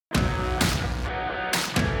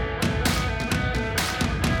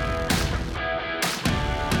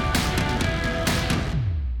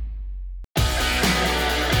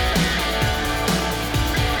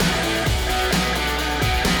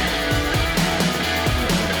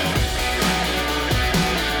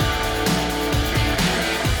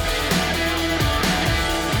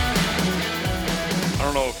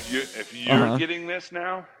getting this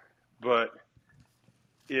now, but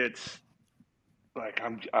it's like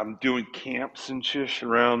I'm doing camps and shit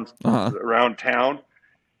around town,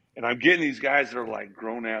 and I'm getting these guys that are like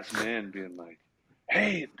grown ass men being like,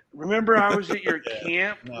 "Hey, remember I was at your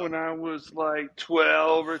camp when I was like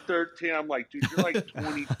 12 or 13?" I'm like, "Dude, you're like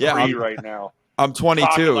 23 right now." I'm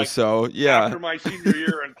 22, like, so yeah. After my senior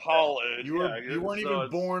year in college, you weren't even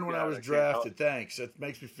born when I was drafted. Thanks, that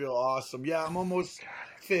makes me feel awesome. Yeah, I'm almost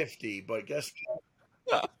 50, but guess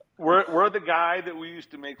what? We're the guy that we used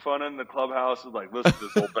to make fun of in the clubhouse. Is like, listen to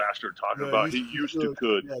this old bastard talking about he used to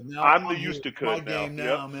could. Yeah, I'm the used to could my now. Game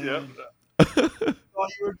now, man. Yep. Oh,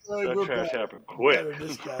 you were good. That We're trash better. happened quick. Better than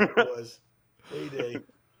this guy was. Heyday.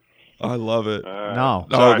 I love it. No.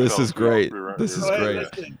 Sorry, this is great. This is great.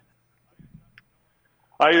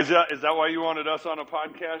 Is that why you wanted us on a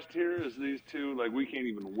podcast here? Is these two, like, we can't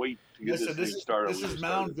even wait to get this thing started. This is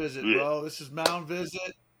Mound Visit, bro. This is Mound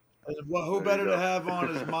Visit. Who better to have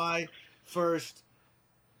on as my first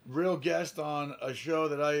real guest on a show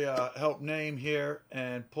that I helped name here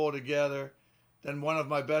and pull together than one of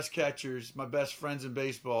my best catchers, my best friends in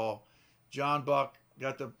baseball, John Buck.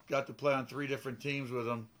 Got to play on 3 different teams with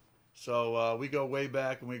him. So we go way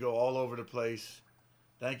back and we go all over the place.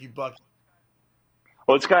 Thank you, Buck.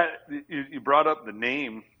 Well, you brought up the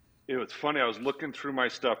name. It was funny. I was looking through my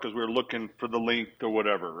stuff because we were looking for the link or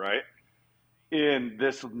whatever, right? In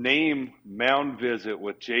this name, Mound Visit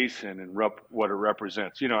with Jason and what it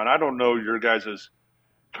represents. And I don't know your guys'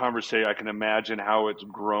 conversation. I can imagine how it's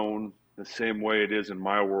grown the same way it is in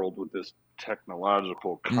my world with this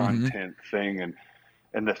technological content thing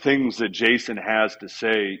and the things that Jason has to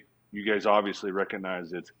say. You guys obviously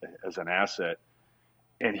recognize it as an asset.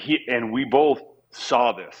 And we both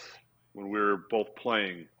saw this when we were both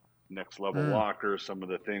playing Next Level Locker, some of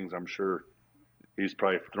the things I'm sure he's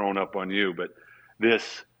probably thrown up on you, but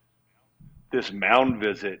this Mound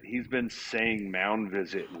Visit, he's been saying Mound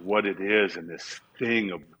Visit and what it is and this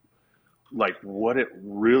thing of like what it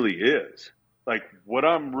really is. Like what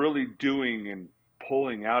I'm really doing and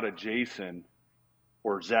pulling out of Jason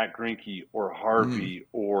or Zach Greinke or Harvey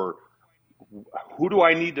or who do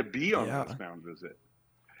I need to be on this Mound Visit?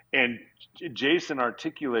 And Jason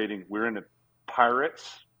articulating, we're in a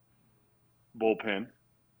Pirates bullpen.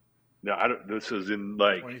 No, this is in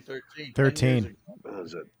like 2013. 13. What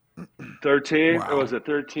was it? 13? Wow. Was it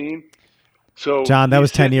 13? So John, that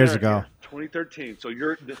was 10 years ago. 2013. So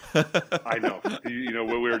I know. What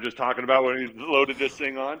we were just talking about when he loaded this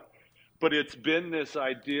thing on. But it's been this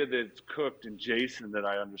idea that's cooked in Jason that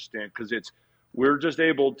I understand because we're just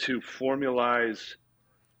able to formalize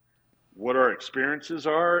what our experiences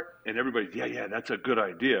are, and everybody, yeah, that's a good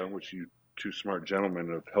idea, which you 2 smart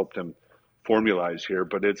gentlemen have helped him formalize here.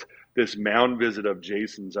 But it's this Mound Visit of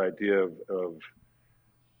Jason's idea of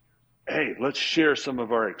hey, let's share some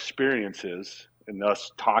of our experiences and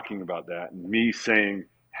us talking about that, and me saying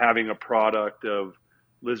having a product of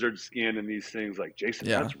lizard skin and these things like Jason,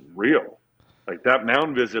 that's real. Like that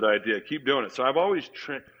Mound Visit idea, keep doing it. So I've always,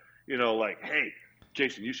 like, hey,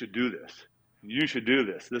 Jason, you should do this. You should do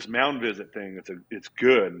this. This Mound Visit thing, it's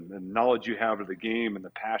good. And the knowledge you have of the game and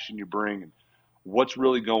the passion you bring and what's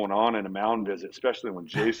really going on in a Mound Visit, especially when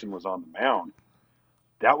Jason was on the mound,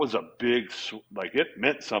 that was a big, like it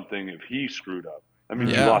meant something if he screwed up. I mean,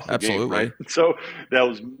 he lost the game, right? So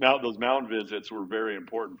those Mound Visits were very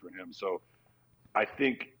important for him. So I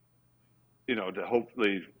think, to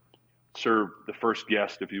hopefully serve the first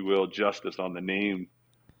guest, if you will, justice on the name,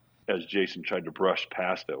 as Jason tried to brush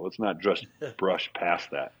past it. Let's not just brush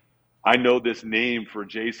past that. I know this name for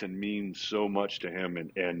Jason means so much to him,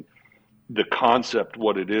 and the concept,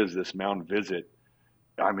 what it is, this Mound Visit,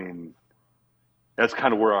 I mean, that's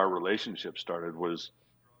kind of where our relationship started, was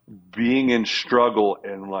being in struggle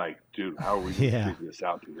and like, dude, how are we going to figure this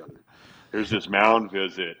out together? There's this Mound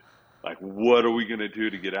Visit. Like, what are we going to do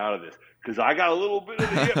to get out of this? Because I got a little bit of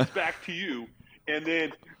the hips back to you. And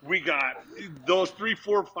then we got those 3,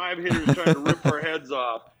 4, 5 hitters trying to rip our heads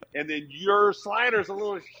off. And then your slider's a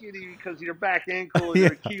little shitty because your back ankle and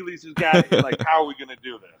your Achilles has got it. Like, how are we going to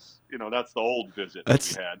do this? That's the old Visit that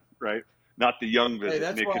we had, right? Not the young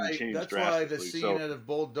Visit. Hey, that's why the scene out of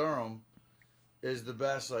Bull Durham is the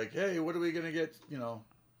best. Like, hey, what are we going to get,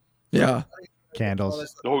 Yeah.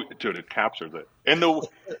 Candles. Oh, dude, it captures it in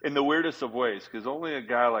the weirdest of ways, because only a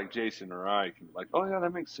guy like Jason or I can like, oh yeah,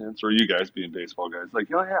 that makes sense. Or you guys being baseball guys, like,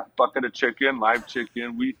 oh yeah, bucket of chicken, live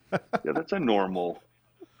chicken. That's a normal.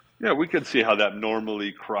 Yeah, we could see how that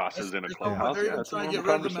normally crosses in a clubhouse. They're even trying to get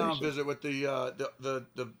rid of the Mound Visit with the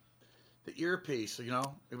earpiece.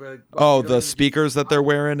 The speakers that they're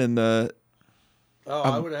wearing and the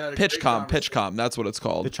I would have had Pitchcom. That's what it's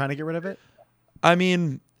called. They're trying to get rid of it. I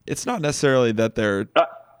mean, it's not necessarily that they're.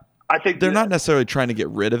 I think they're not necessarily trying to get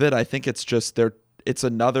rid of it. I think it's just it's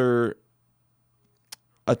another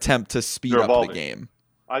attempt to speed up the game.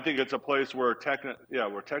 I think it's a place where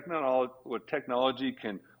technology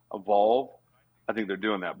can evolve. I think they're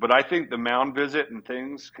doing that. But I think the mound visit and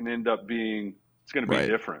things can end up being, it's going to be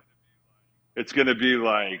different. It's going to be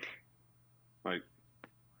like,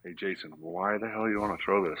 hey, Jason, why the hell do you want to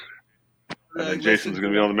throw this? And then Jason's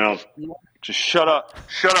going to be on the mound. Just shut up,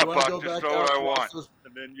 Buck. Just throw what I want.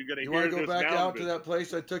 And then you're going to hear this. You want to go back out to that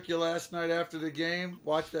place I took you last night after the game?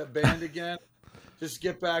 Watch that band again? Just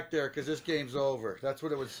get back there because this game's over. That's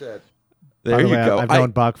what it was said. There you go. I've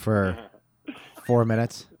known Buck for 4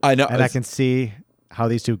 minutes. I know. And I can see how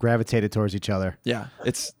these two gravitated towards each other. Yeah,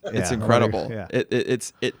 it's incredible. Yeah.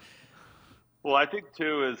 It's. Well, I think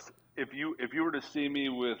too is if you were to see me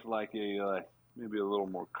with like a maybe a little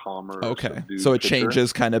more calmer. Okay, so it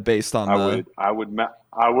changes kind of based on I would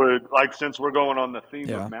like, since we're going on the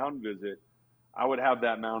theme of mound visit, I would have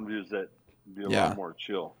that mound visit be a lot more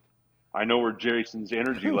chill. I know where Jason's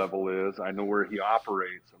energy level is. I know where he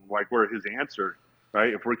operates and like where his answer,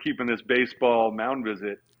 right? If we're keeping this baseball mound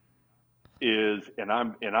visit is, and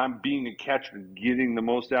I'm being a catcher, getting the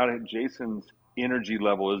most out of it, Jason's energy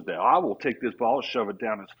level is that I will take this ball, shove it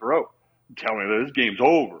down his throat, tell me that this game's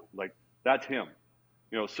over. Like, that's him.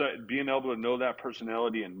 You know, so being able to know that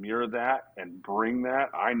personality and mirror that and bring that,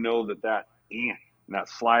 I know that and that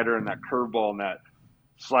slider and that curveball and that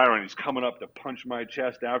slider, and he's coming up to punch my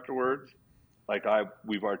chest afterwards. Like,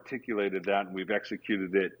 we've articulated that and we've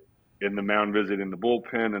executed it in the mound visit, in the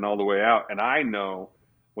bullpen, and all the way out. And I know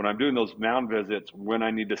when I'm doing those mound visits, when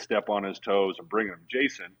I need to step on his toes and bring him,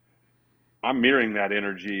 Jason, I'm mirroring that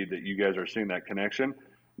energy that you guys are seeing, that connection.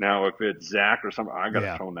 Now, if it's Zach or something, I got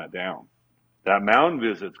to tone that down. That mound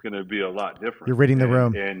visit's going to be a lot different. You're reading the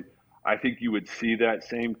room. And I think you would see that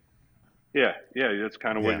same that's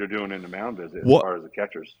kind of what you're doing in the mound visit as far as the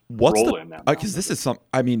catchers role in that. Because this is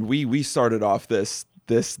I mean, we started off this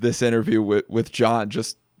interview with John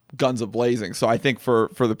just guns a blazing. So I think for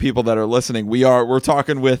the people that are listening, we're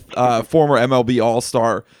talking with former MLB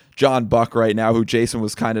All-Star John Buck right now, who Jason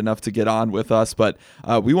was kind enough to get on with us. But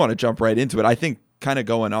we want to jump right into it. I think kind of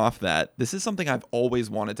going off that, this is something I've always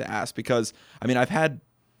wanted to ask because, I mean,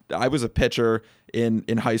 I was a pitcher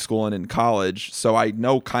in high school and in college, so I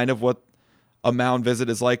know kind of what a mound visit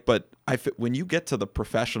is like, but when you get to the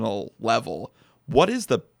professional level, what is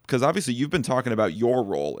because obviously you've been talking about your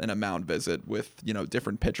role in a mound visit with,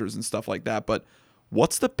 different pitchers and stuff like that, but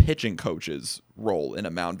what's the pitching coach's role in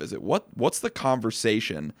a mound visit? What's the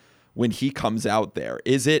conversation when he comes out there?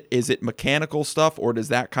 Is it mechanical stuff, or does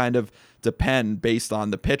that kind of depend based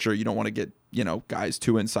on the pitcher? You don't want to get, guys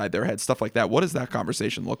too inside their head, stuff like that. What does that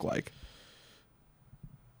conversation look like?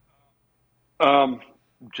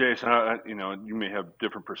 Jason, you may have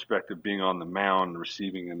different perspective being on the mound,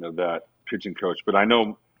 receiving end of that pitching coach, but I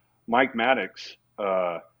know Mike Maddox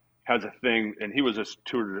has a thing, and he was a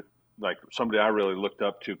tour, like somebody I really looked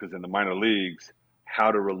up to because in the minor leagues,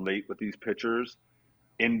 how to relate with these pitchers.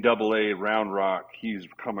 In AA Round Rock, he's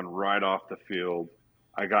coming right off the field.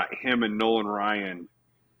 I got him and Nolan Ryan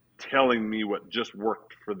telling me what just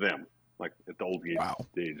worked for them, like at the old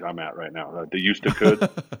age I'm at right now. They used to could,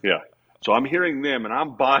 yeah. So I'm hearing them, and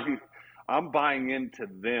I'm buying into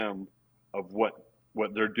them of what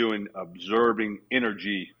they're doing, observing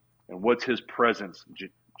energy and what's his presence.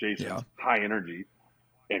 Jason's high energy,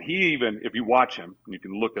 and he even, if you watch him, you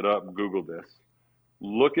can look it up, Google this.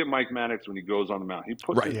 Look at Mike Maddox when he goes on the mound. He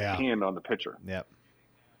puts his hand on the pitcher. Yep.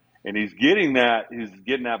 And he's getting that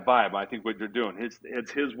vibe. I think what you're doing,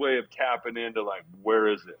 it's his way of tapping into, like, where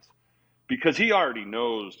is this? Because he already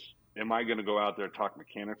knows, am I going to go out there and talk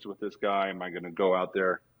mechanics with this guy? Am I going to go out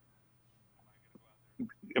there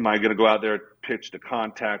pitch to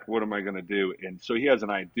contact? What am I going to do? And so he has an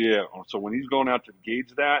idea. So when he's going out to gauge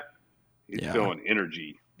that, he's feeling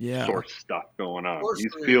energy. Sort of stuff going on.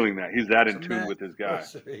 He's feeling that. He's that in tune with his guy.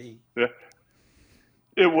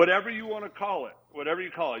 Whatever you want to call it,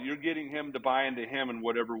 you're getting him to buy into him in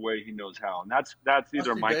whatever way he knows how. And that's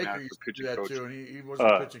either Mike Maddox or pitching coach. Too, and he wasn't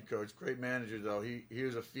a pitching coach. Great manager, though. He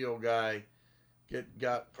was a field guy.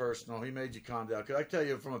 Got personal. He made you calm down. Because I tell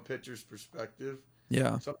you, from a pitcher's perspective,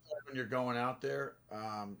 sometimes when you're going out there,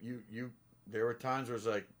 there were times where it's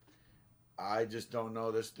like, I just don't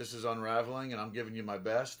know this. This is unraveling, and I'm giving you my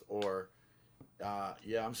best. Or,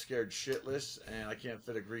 I'm scared shitless, and I can't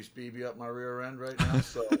fit a grease BB up my rear end right now.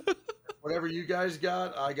 So, whatever you guys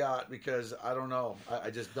got, I got, because I don't know. I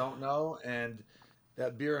just don't know. And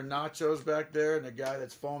that beer and nachos back there, and the guy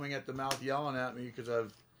that's foaming at the mouth yelling at me because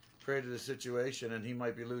I've created a situation, and he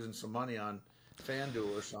might be losing some money on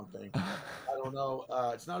FanDuel or something. I don't know.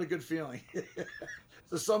 It's not a good feeling.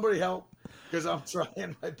 So somebody help, because I'm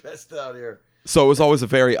trying my best out here. So it was always a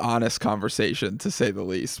very honest conversation, to say the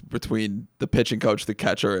least, between the pitching coach, the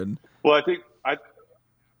catcher, and Well, I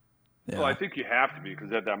think you have to be,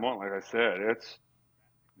 because at that moment, like I said, it's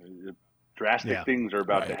drastic things are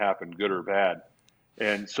about to happen, good or bad.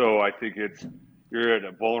 And so I think you're at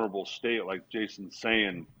a vulnerable state, like Jason's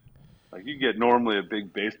saying. Like, you get normally a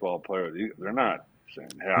big baseball player, they're not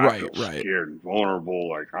saying, hey, I feel scared and vulnerable,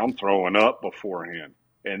 like I'm throwing up beforehand,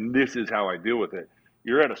 and this is how I deal with it.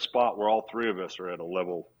 You're at a spot where all three of us are at a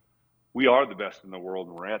level. We are the best in the world,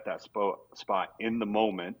 and we're at that spot in the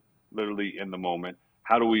moment, literally in the moment.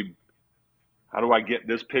 How do I get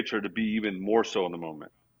this pitcher to be even more so in the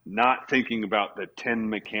moment? Not thinking about the 10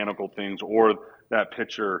 mechanical things or that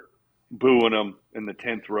pitcher booing him in the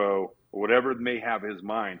 10th row or whatever may have his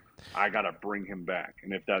mind. I got to bring him back.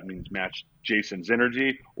 And if that means match Jason's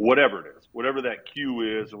energy, whatever it is, whatever that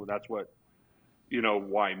cue is, that's what,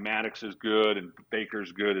 why Maddox is good and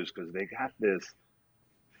Baker's good, is because they got this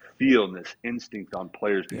feel and this instinct on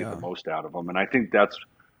players to get the most out of them. And I think that's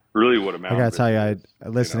really what amounts. I got to tell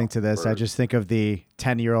you, listening to this, I just think of the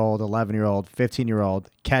 10-year-old, 11-year-old, 15-year-old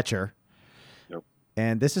catcher. Yep.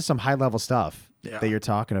 And this is some high-level stuff that you're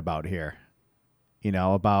talking about here,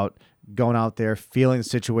 about going out there, feeling the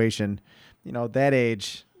situation. That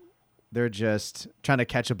age, they're just trying to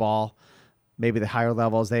catch a ball. Maybe the higher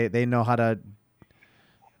levels, they know how to.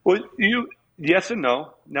 Well, yes and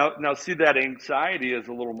no. Now, see, that anxiety is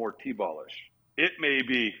a little more T-ballish. It may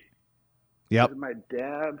be. Yep. Is my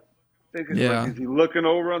dad thinking? Like, is he looking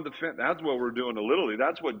over on the fence? That's what we're doing to Little League.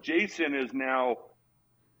 That's what Jason is now.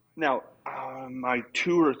 Now, my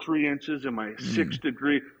 2 or 3 inches and my 6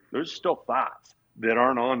 degree. There's still thoughts that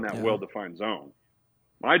aren't on that well-defined zone.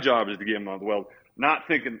 My job is to get him on the not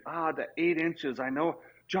thinking, the 8 inches. I know,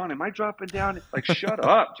 John. Am I dropping down? Like, shut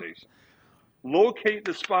up, Jason. Locate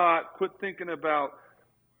the spot. Quit thinking about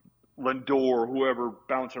Lindor, whoever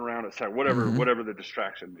bouncing around at side, whatever the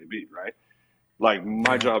distraction may be, right? Like,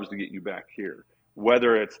 my job is to get you back here.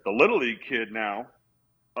 Whether it's the Little League kid now,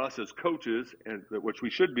 us as coaches, and which we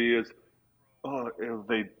should be, is if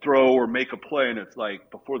they throw or make a play, and it's like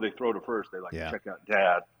before they throw to first, they check out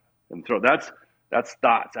dad and throw. That's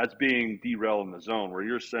thoughts. That's being derailed in the zone, where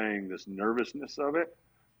you're saying this nervousness of it,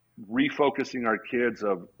 refocusing our kids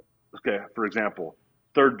of, okay, for example,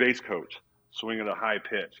 third base coach swinging at a high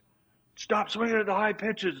pitch. Stop swinging at the high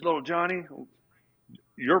pitches, little Johnny.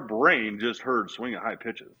 Your brain just heard swing at high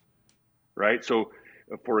pitches, right? So,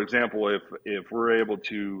 for example, if we're able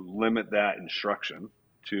to limit that instruction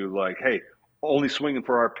to, like, hey, only swinging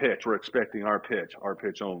for our pitch, we're expecting our pitch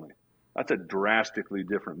only. That's a drastically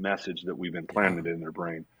different message that we've implanted in their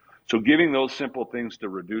brain. So giving those simple things to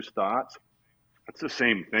reduce thoughts, that's the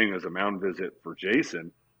same thing as a mound visit for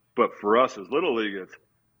Jason. But for us as Little League, it's,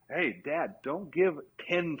 hey, Dad, don't give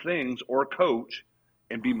 10 things, or coach,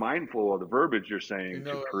 and be mindful of the verbiage you're saying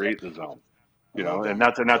to create the zone. And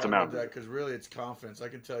that's a mound visit. Because really it's confidence. I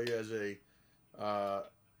can tell you, as a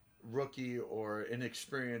rookie or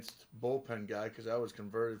inexperienced bullpen guy, because I was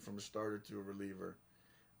converted from a starter to a reliever,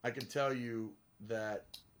 I can tell you that,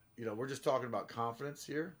 we're just talking about confidence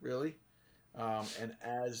here, really. And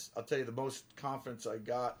as I'll tell you, the most confidence I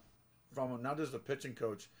got from him, not just the pitching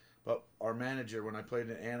coach, but our manager when I played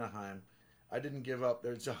in Anaheim, I didn't give up.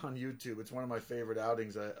 It's on YouTube. It's one of my favorite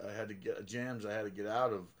outings. I had to get jams I had to get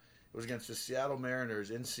out of. It was against the Seattle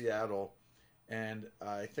Mariners in Seattle. And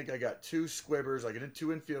I think I got 2 squibbers. I got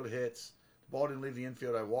 2 infield hits. The ball didn't leave the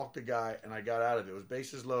infield. I walked the guy, and I got out of it. It was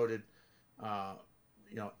bases loaded,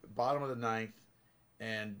 bottom of the 9th.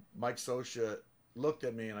 And Mike Scioscia looked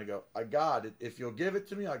at me, and I go, I got it. If you'll give it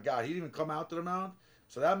to me, I got it. He didn't even come out to the mound.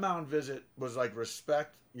 So that mound visit was like,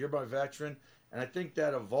 respect. You're my veteran. And I think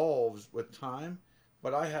that evolves with time.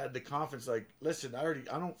 But I had the confidence, like, listen,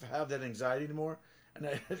 I don't have that anxiety anymore. And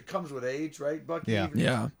it comes with age, right, Bucky?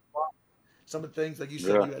 Yeah. Some of the things, like you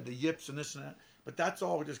said, you had the yips and this and that. But that's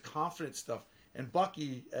all just confidence stuff. And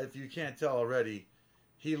Bucky, if you can't tell already,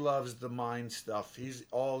 he loves the mind stuff. He's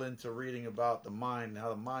all into reading about the mind and how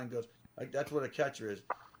the mind goes. Like, that's what a catcher is.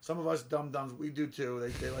 Some of us dumb-dumbs, we do too.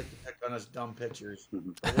 They like to pick on us dumb pitchers.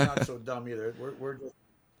 But we're not so dumb either.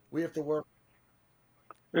 We have to work.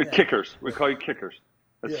 Kickers. We call you kickers.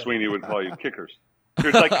 As Sweeney would call you, kickers.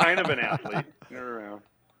 You're like kind of an athlete. You're around.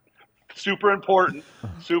 Super important,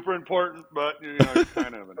 but you're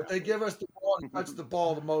kind of an But they give us the ball and touch the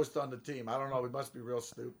ball the most on the team. I don't know. We must be real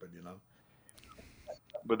stupid,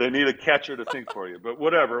 but they need a catcher to think for you. But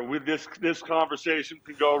whatever, with this conversation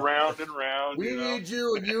can go round and round. We need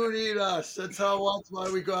you and you need us. That's why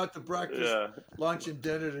we go out to breakfast, Yeah. lunch, and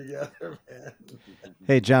dinner together, man.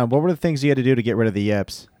 Hey, John, what were the things you had to do to get rid of the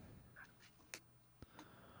yips?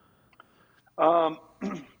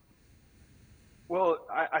 Well,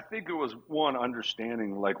 I think it was one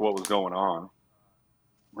understanding like what was going on,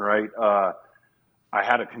 right? I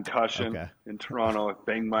had a concussion in Toronto. I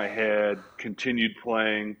banged my head, continued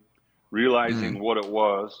playing, realizing what it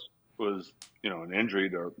was, an injury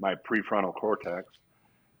to my prefrontal cortex,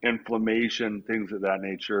 inflammation, things of that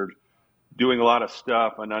nature, doing a lot of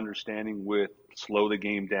stuff and understanding with slow the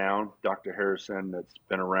game down, Dr. Harrison, that's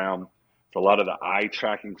been around. It's a lot of the eye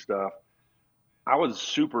tracking stuff. I was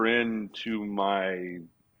super into my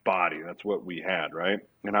body. That's what we had, right?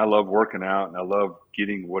 And I love working out and I love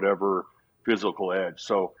getting whatever physical edge.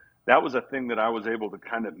 So that was a thing that I was able to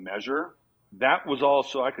kind of measure. That was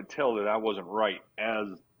also, I could tell that I wasn't right as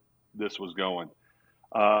this was going.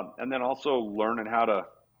 And then also learning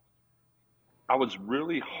I was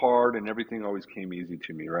really hard and everything always came easy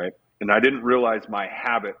to me, right? And I didn't realize my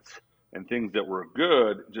habits and things that were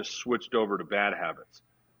good just switched over to bad habits.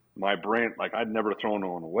 My brain, like I'd never thrown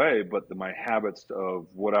one away, but my habits of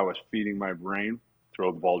what I was feeding my brain,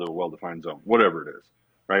 throw the ball to a well-defined zone, whatever it is,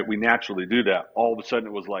 right? We naturally do that. All of a sudden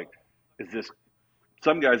it was like,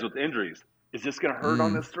 some guys with injuries, is this going to hurt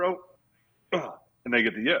on this throw? Ugh. And they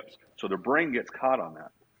get the yips. So their brain gets caught on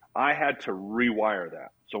that. I had to rewire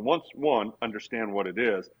that. So once understand what it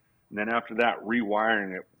is, and then after that,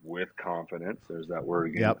 rewiring it with confidence. There's that word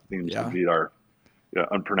again. Yep. It seems to be our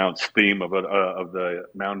unpronounced theme of the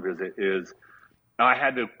Mound visit is I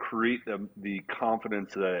had to create the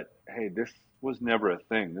confidence that, hey, this was never a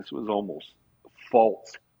thing. This was almost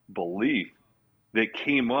false belief that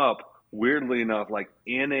came up weirdly enough, like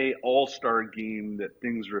in a all-star game that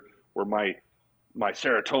things were my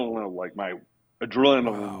serotonin, like my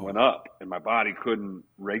adrenaline went up and my body couldn't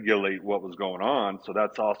regulate what was going on. So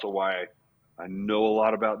that's also why I know a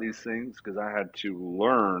lot about these things, because I had to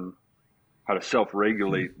learn how to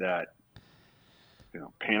self-regulate that,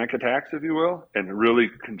 panic attacks, if you will, and really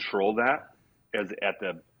control that as at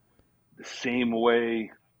the same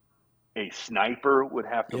way a sniper would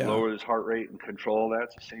have to lower his heart rate and control that.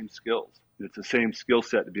 It's the same skills. It's the same skill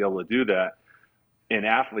set to be able to do that. In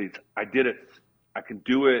athletes, I did it. I can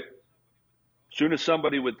do it. As soon as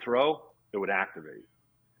somebody would throw, it would activate.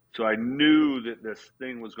 So I knew that this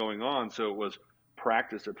thing was going on. So it was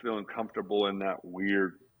practice of feeling comfortable in that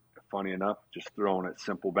weird, funny enough, just throwing it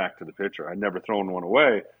simple back to the pitcher. I'd never thrown one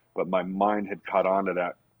away, but my mind had caught on to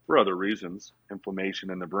that for other reasons, inflammation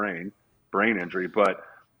in the brain injury. But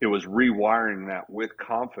it was rewiring that with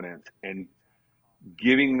confidence and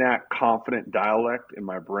giving that confident dialect in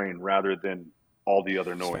my brain rather than all the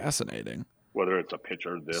other noise. Fascinating. Whether it's a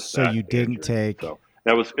pitcher, So you didn't injury. take. So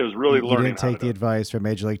it was really learning. You didn't take the advice from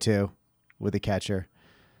Major League 2 with the catcher.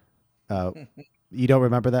 You don't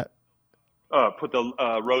remember that? Put the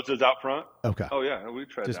roses out front. Okay. Oh yeah, we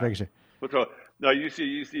tried. Just that. making sure. No, you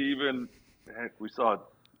see, even heck, we saw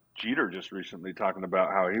Jeter just recently talking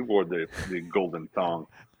about how he wore the golden thong.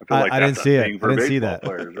 I feel like I that's didn't see a it. thing for I didn't see baseball that.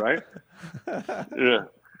 players, right? Yeah.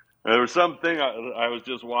 There was something I was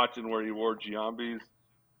just watching where he wore Giambi's,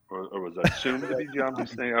 or was that soon to be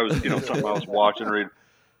Giambi's thing? I was, something I was watching, reading.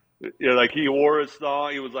 Yeah, like he wore his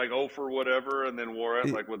thong. He was like, oh for whatever, and then wore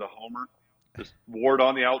it like with a homer. Just wore it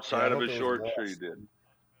on the outside of his shorts. Sure you did.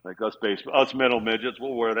 Like us mental midgets,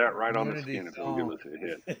 we'll wear that right on the skin if it'll give us a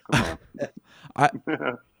hit. Come on.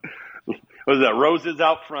 Was that roses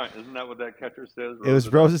out front? Isn't that what that catcher says? It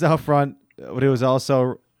was roses out front, but it was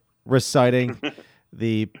also reciting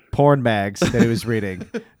the porn mags that he was reading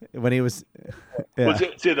when he was. Yeah.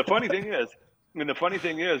 See, the funny thing is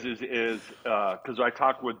because I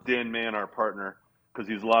talked with Dan Mann, our partner, because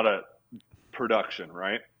he's a lot of production,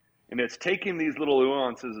 right? And it's taking these little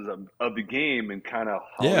nuances of the game and kind of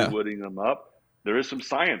Hollywooding them up. There is some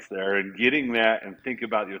science there, and getting that and think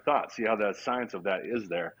about your thoughts. See how the science of that is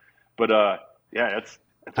there. But it's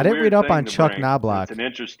I didn't read up on Chuck Knobloch. It's an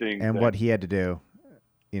interesting and thing. what he had to do,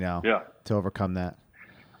 to overcome that.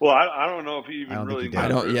 Well, I don't know if he even really. I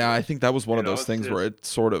don't. Yeah, I think that was one of those things where it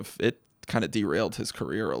kind of derailed his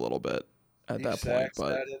career a little bit at that point.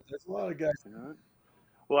 But there's a lot of guys.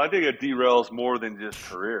 Well, I think it derails more than just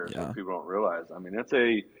careers. What people don't realize. I mean,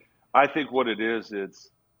 I think what it is,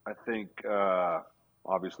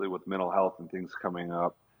 obviously with mental health and things coming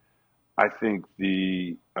up, I think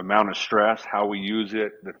the amount of stress, how we use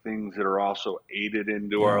it, the things that are also aided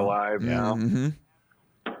into our lives now,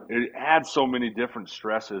 it adds so many different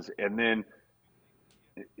stresses. And then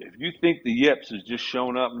if you think the yips is just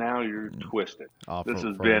showing up now, you're twisted. Oh, This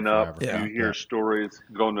has for been up. forever. Yeah. You hear stories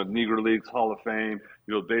going to Negro Leagues Hall of Fame,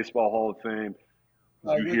 Baseball Hall of Fame.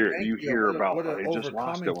 Rick You Ankiel, hear about what how an they just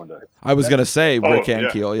lost overcoming. it one day. I was gonna say Rick Oh, yeah.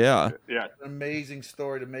 Ankiel, yeah. Yeah. An amazing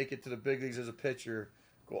story to make it to the big leagues as a pitcher,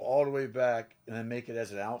 go all the way back, and then make it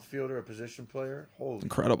as an outfielder, a position player. Holy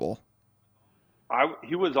Incredible.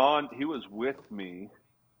 He was with me,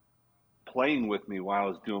 playing with me while I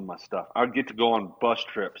was doing my stuff. I'd get to go on bus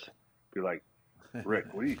trips, be like, Rick,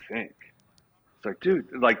 what do you think? It's like, dude,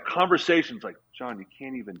 like conversations like, John, you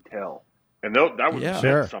can't even tell. And that would Yeah. meant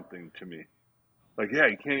Sure. something to me. Like, yeah,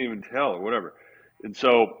 you can't even tell or whatever. And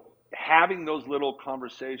so having those little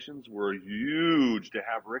conversations were huge to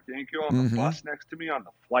have Rick Ankiel on the bus next to me on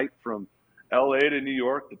the flight from LA to New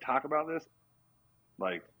York to talk about this.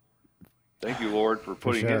 Like, thank you, Lord, for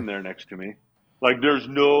putting sure. him there next to me. Like, there's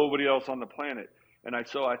nobody else on the planet. And I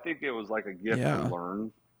think it was like a gift Yeah. to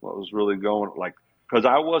learn what was really going, like, because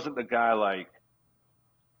I wasn't the guy like,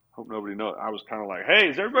 hope nobody knows. I was kind of like, hey,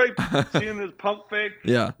 is everybody seeing this pump fake?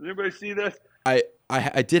 Yeah. Does everybody see this?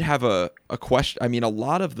 I did have a question. I mean, a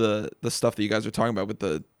lot of the stuff that you guys are talking about with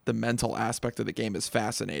the mental aspect of the game is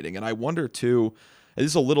fascinating, and I wonder too. This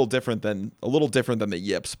is a little different than the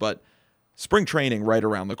yips, but spring training right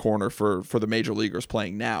around the corner for the major leaguers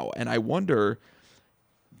playing now, and I wonder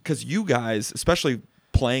because you guys, especially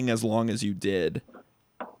playing as long as you did,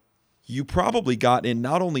 you probably got in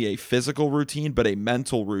not only a physical routine but a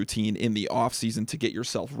mental routine in the off season to get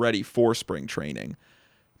yourself ready for spring training.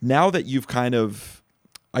 Now that you've kind of,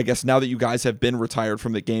 I guess now that you guys have been retired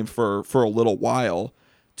from the game for a little while,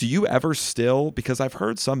 do you ever still, because I've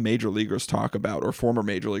heard some major leaguers talk about, or former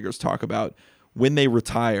major leaguers talk about, when they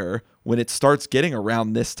retire, when it starts getting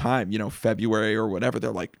around this time, February or whatever,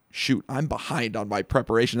 they're like, shoot, I'm behind on my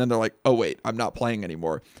preparation. And they're like, oh, wait, I'm not playing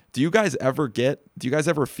anymore. Do you guys ever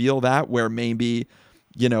feel that where maybe,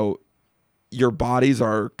 your bodies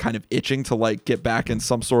are kind of itching to like get back in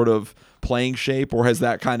some sort of playing shape, or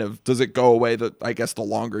does it go away I guess the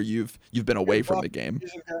longer you've been away from the game? He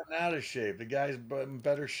hasn't gotten out of shape. The guy's in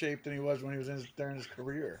better shape than he was when he was during his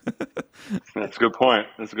career. That's a good point.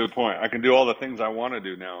 I can do all the things I want to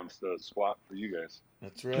do now instead of squat for you guys.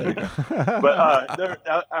 That's right. But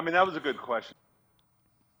that was a good question.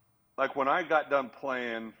 Like when I got done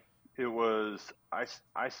playing, it was I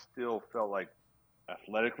still felt like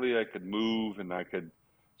athletically I could move and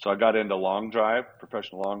so I got into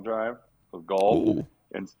professional long drive with golf. Ooh.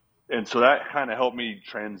 And so that kind of helped me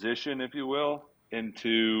transition, if you will,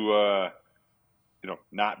 into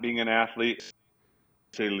not being an athlete,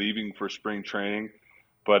 say leaving for spring training.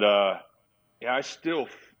 But I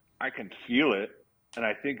can feel it, and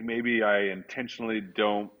I think maybe I intentionally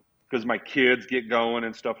don't, because my kids get going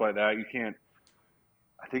and stuff like that.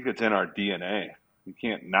 I think it's in our DNA. You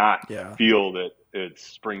can't not feel that it's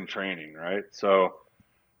spring training, right? So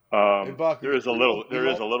Hey, Buck, there is a little bit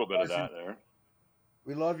of that there.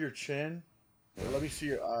 We love your chin. Let me see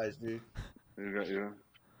your eyes, dude. Yeah.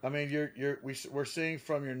 I mean, we're seeing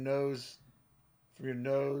from your nose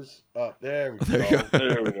up. There we go.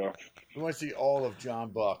 There we go. We want to see all of John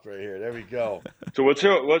Buck right here. There we go. So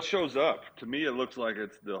what shows up? To me, it looks like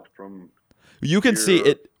it's from. You can see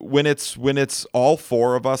it when it's all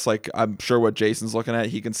four of us. Like I'm sure what Jason's looking at,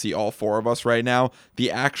 he can see all four of us right now.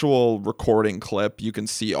 The actual recording clip, you can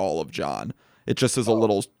see all of John. It just is a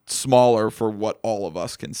little smaller for what all of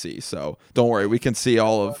us can see. So don't worry, we can see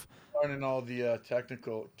all of. Learning all the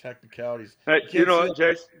technicalities. Hey, you know what,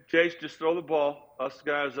 Jace, just throw the ball. Us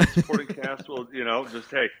guys, us supporting cast will,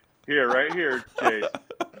 just right here, Jace.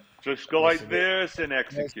 Just go like this and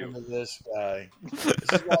execute. Listen to this guy.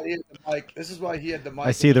 This is why he had the mic.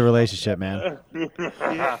 I see the relationship, man. He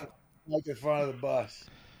had the mic in front of the bus.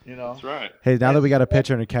 That's right. Hey, now that we got a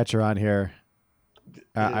pitcher and a catcher on here,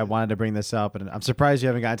 I wanted to bring this up, and I'm surprised you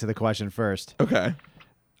haven't gotten to the question first. Okay.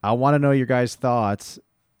 I want to know your guys' thoughts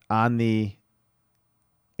on the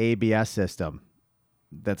ABS system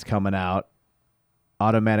that's coming out,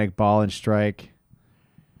 automatic ball and strike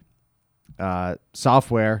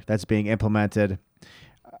software that's being implemented.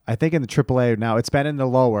 I think in the AAA now, it's been in the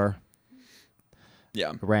lower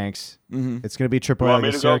ranks. Mm-hmm. It's going to be You AAA. want me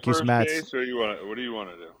The to go Syracuse first, Mets. Jace, or what do you want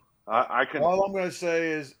to do? I can. All I'm going to say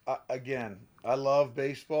is, again, I love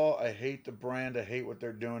baseball. I hate the brand. I hate what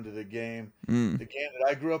they're doing to the game. The game that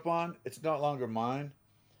I grew up on, it's no longer mine.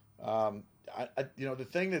 The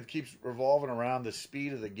thing that keeps revolving around the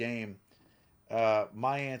speed of the game,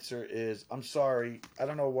 my answer is, I'm sorry. I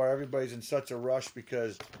don't know why everybody's in such a rush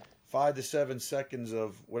because 5 to 7 seconds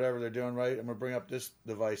of whatever they're doing, right? I'm going to bring up this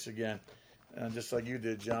device again. And just like you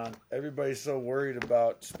did, John, everybody's so worried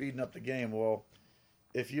about speeding up the game. Well,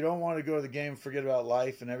 if you don't want to go to the game, forget about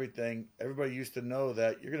life and everything. Everybody used to know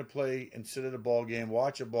that you're going to play and sit at a ball game,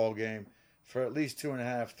 watch a ball game for at least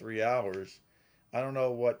 2.5, 3 hours. I don't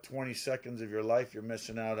know what 20 seconds of your life you're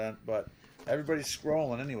missing out on, but everybody's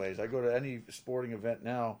scrolling anyways. I go to any sporting event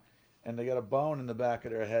now, and they got a bone in the back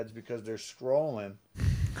of their heads because they're scrolling,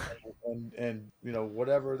 and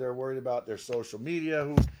whatever they're worried about, their social media,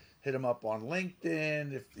 who hit them up on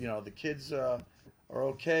LinkedIn, if the kids are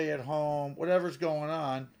okay at home, whatever's going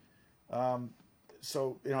on.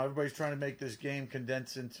 So everybody's trying to make this game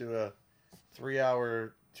condense into a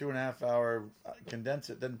 3-hour, 2.5 hour, condense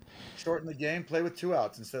it, then shorten the game, play with 2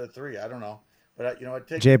 outs instead of 3. I don't know, but it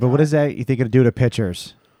takes Jay. But what is that you think it'll do to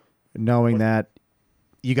pitchers, knowing that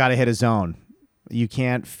you got to hit a zone, you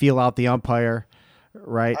can't feel out the umpire,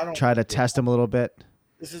 right? Try to test him a little bit.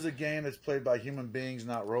 This is a game that's played by human beings,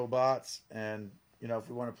 not robots. And if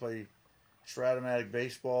we want to play Stratomatic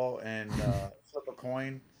baseball and flip a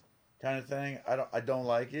coin kind of thing, I don't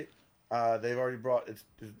like it. They've already brought it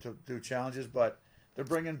to do challenges, but they're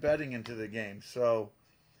bringing betting into the game. So,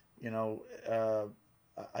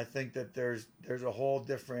 I think that there's a whole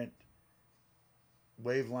different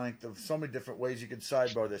wavelength of so many different ways you can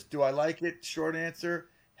sidebar this. Do I like it? Short answer,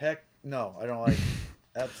 heck no, I don't like it.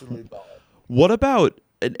 Absolutely not. What about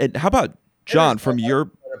and how about John from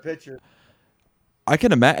your pitcher? I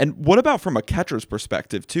can imagine. And what about from a catcher's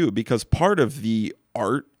perspective too? Because part of the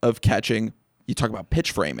art of catching, you talk about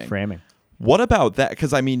pitch framing. What about that?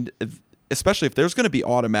 Because especially if there's going to be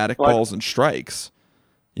automatic balls and strikes,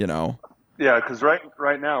 Yeah, because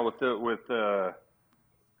right now with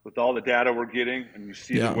all the data we're getting, and you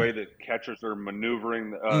see the way that catchers are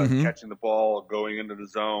maneuvering, catching the ball, going into the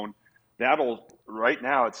zone. Right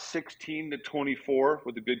now it's 16-24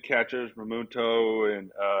 with the good catchers, Mamunto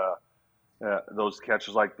and those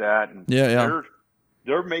catchers like that. And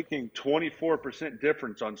they're making 24%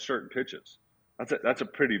 difference on certain pitches. That's a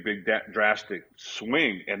pretty big drastic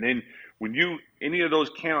swing. And then when any of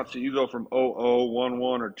those counts that you go from 0-0, 1-1,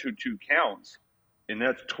 or 2-2 counts, and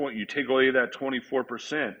that's you take away that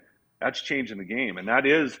 24%, that's changing the game. And that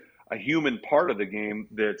is a human part of the game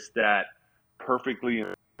that's that perfectly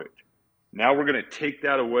imperfect. Now we're going to take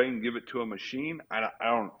that away and give it to a machine. I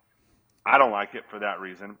don't like it for that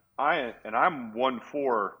reason. I'm one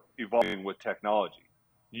for evolving with technology,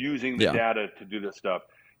 using the data to do this stuff,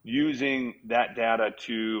 using that data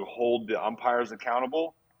to hold the umpires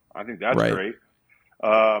accountable. I think that's great.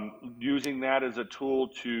 Using that as a tool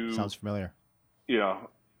to sounds familiar.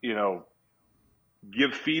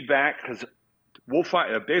 Give feedback, because we'll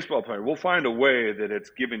find a baseball player. We'll find a way that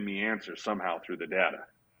it's giving me answers somehow through the data.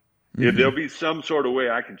 Mm-hmm. There'll be some sort of way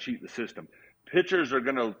I can cheat the system. Pitchers are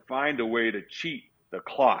going to find a way to cheat the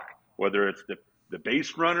clock, whether it's the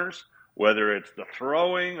base runners, whether it's the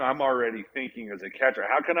throwing. I'm already thinking as a catcher,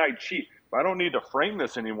 how can I cheat? If I don't need to frame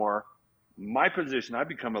this anymore, my position, I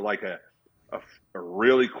become like a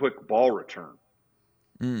really quick ball return.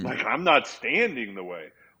 Like I'm not standing the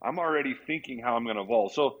way. I'm already thinking how I'm going to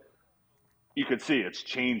evolve. So you could see it's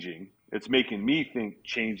changing. It's making me think,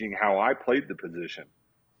 changing how I played the position.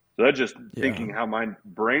 So that's just thinking how my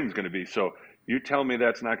brain's going to be. So you tell me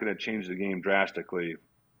that's not going to change the game drastically,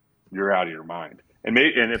 you're out of your mind. And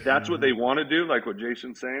if that's what they want to do, like what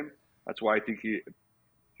Jason's saying, that's why I think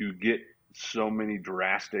you get so many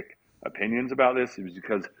drastic opinions about this, is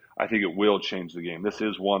because I think it will change the game. This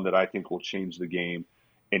is one that I think will change the game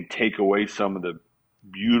and take away some of the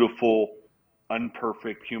beautiful,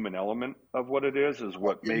 unperfect human element of what it is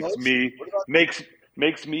what makes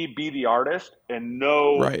me be the artist and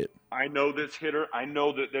know I know this hitter, I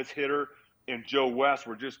know that this hitter and Joe West,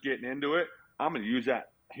 we're just getting into it. I'm going to use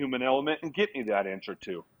that human element and get me that inch or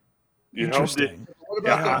two. Interesting. What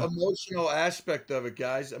about the emotional aspect of it,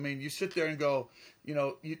 guys? I mean, you sit there and go,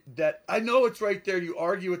 that I know it's right there. You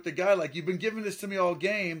argue with the guy like, you've been giving this to me all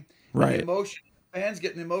game. Right. The emotion, fans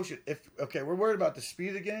getting the emotion. We're worried about the speed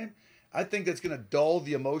of the game. I think that's going to dull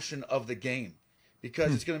the emotion of the game,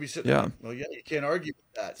 because it's going to be sitting there. Well, you can't argue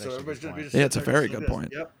with that. So everybody's going to be just it's a very good point.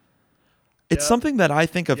 Yep. It's something that I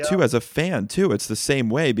think of too as a fan too. It's the same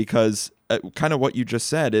way, because kind of what you just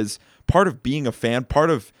said is part of being a fan, part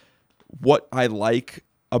of what I like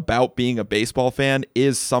about being a baseball fan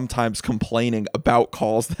is sometimes complaining about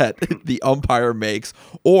calls that the umpire makes,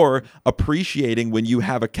 or appreciating when you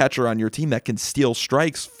have a catcher on your team that can steal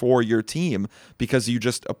strikes for your team, because you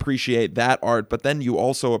just appreciate that art. But then you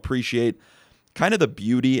also appreciate kind of the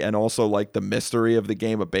beauty and also like the mystery of the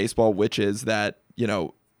game of baseball, which is that,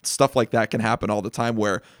 stuff like that can happen all the time,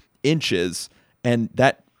 where inches and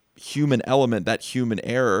that human element, that human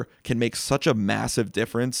error, can make such a massive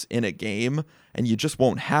difference in a game, and you just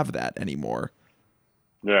won't have that anymore.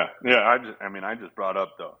 Yeah. I just brought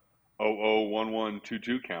up the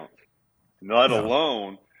 001122 counts. Let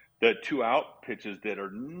alone the 2-out pitches that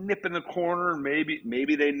are nipping the corner.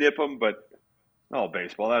 Maybe they nip them, but no,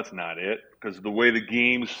 baseball, that's not it. Because the way the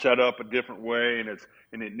game's set up a different way, and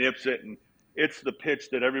it nips it, and it's the pitch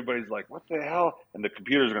that everybody's like, "What the hell?" And the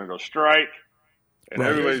computer's going to go strike, and Right.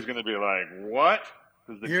 everybody's going to be like, "What?"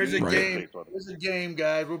 Because the Here's a game game. dictates what it is. Here's a game,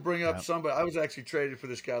 guys. We'll bring up somebody. I was actually traded for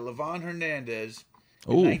this guy, Levon Hernandez,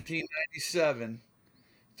 in Ooh. 1997,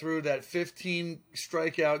 through that 15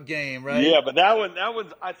 strikeout game, right? Yeah, but that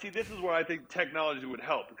was. I see. This is where I think technology would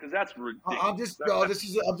help because that's ridiculous.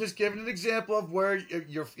 I'm just giving an example of where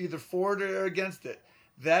you're either for it or against it.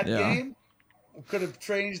 That game could have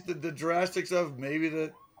changed the drastics of maybe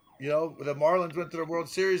the Marlins went to the World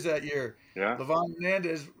Series that year. Yeah. Levon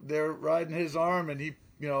Hernandez, they're riding his arm and he,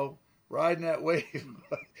 riding that wave.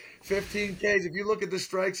 15 Ks. If you look at the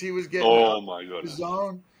strikes he was getting out my goodness. the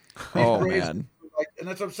zone. Oh man. And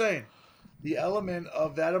that's what I'm saying. The element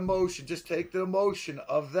of that emotion, just take the emotion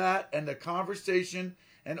of that and the conversation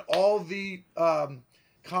and all the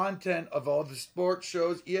content of all the sports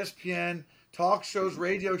shows, ESPN, talk shows,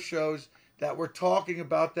 radio shows that were talking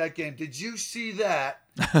about that game. Did you see that?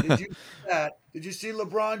 Did you see that? Did you see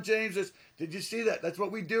LeBron James? Did you see that? That's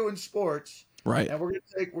what we do in sports. Right. And we're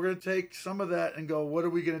gonna take some of that and go, what are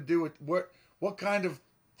we gonna do with what kind of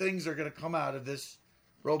things are gonna come out of this?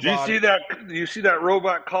 Do you see that? You see that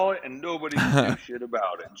robot call it, and nobody can do shit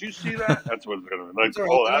about it. Did you see that? That's what it's going to be like.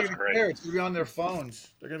 Oh, that's great. It's going to be on their phones.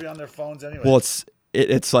 They're going to be on their phones anyway. Well,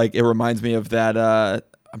 it's like it reminds me of that.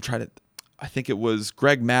 I think it was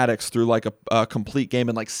Greg Maddux threw like a complete game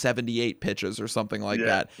in like 78 pitches or something like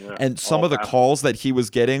that. Yeah. And some of the calls that he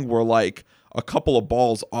was getting were like a couple of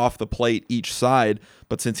balls off the plate each side.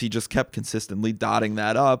 But since he just kept consistently dotting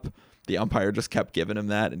that up, the umpire just kept giving him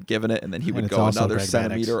that and giving it, and then he would go another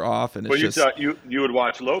centimeter off. And it's you would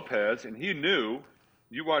watch Lopez, and he knew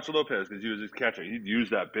you watch Lopez because he was his catcher. He'd use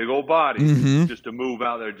that big old body just to move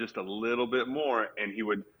out there just a little bit more, and you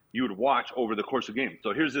would watch over the course of the game.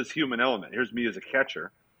 So here's this human element. Here's me as a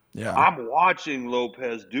catcher. Yeah, I'm watching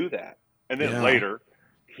Lopez do that, and then later,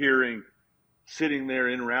 sitting there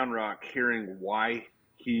in Round Rock, hearing why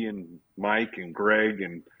he and Mike and Greg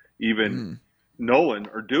and even Nolan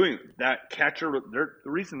are doing that. Catcher, the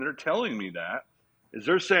reason they're telling me that is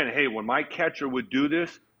they're saying, hey, when my catcher would do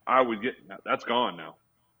this, I would get – that's gone now.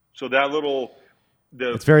 So that little –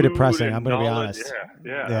 it's very depressing. I'm going to be honest.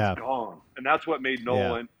 Yeah, that's gone. And that's what made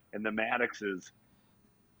Nolan and the Maddoxes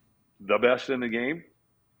the best in the game.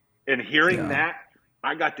 And hearing that,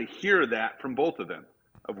 I got to hear that from both of them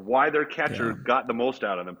of why their catcher got the most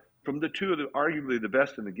out of them. From the two of the arguably the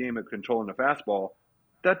best in the game at controlling the fastball,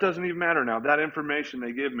 that doesn't even matter now. That information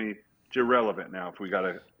they give me is irrelevant now if we got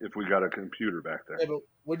a computer back there. Yeah, but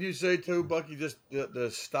what do you say too, Bucky? Just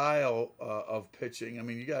the style of pitching. I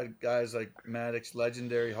mean, you got guys like Maddox,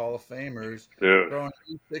 legendary Hall of Famers, throwing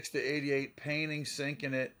 86 to 88, painting,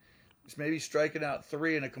 sinking it, maybe striking out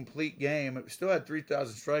 3 in a complete game. It still had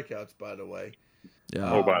 3,000 strikeouts, by the way.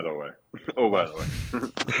 Yeah. By the way.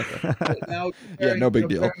 Now, no big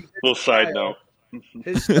deal. Little side note.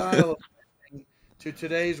 His style of to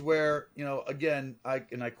today's where, again, I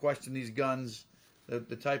question these guns,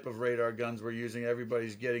 the type of radar guns we're using.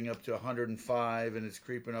 Everybody's getting up to 105 and it's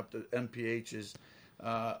creeping up to MPHs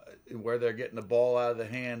where they're getting the ball out of the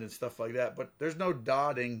hand and stuff like that. But there's no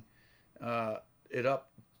dotting it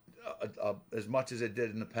up as much as it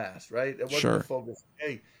did in the past, right? It wasn't the focus.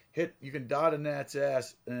 Hey, you can dot a gnat's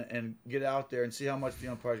ass and get out there and see how much the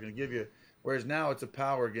umpire's going to give you. Whereas now it's a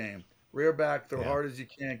power game. Rear back, throw hard as you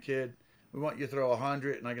can, kid. We want you to throw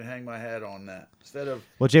 100, and I can hang my hat on that instead of.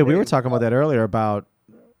 Well, Jay, we were talking about that earlier about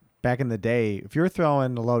back in the day. If you were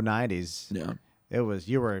throwing the low 90s, it was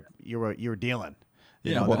you were dealing.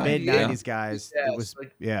 The mid 90s guys. It was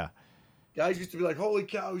Guys used to be like, "Holy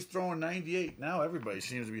cow, he's throwing 98." Now everybody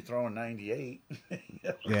seems to be throwing 98.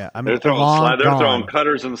 Yeah, I mean, they're throwing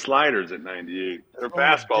cutters and sliders at 98. Their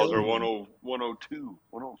fastballs are 102,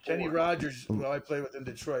 104. Kenny Rogers, who I played with in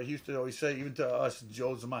Detroit, he used to always say, even to us,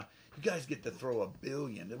 Joe Zamai, you guys get to throw a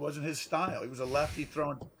billion. It wasn't his style. He was a lefty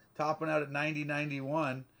topping out at 90,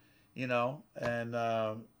 91,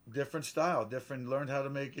 and different style, learned how to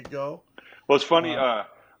make it go. Well, it's funny.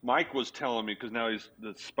 Mike was telling me, because now he's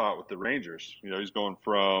the spot with the Rangers. He's going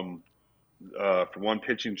from one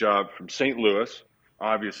pitching job from St. Louis,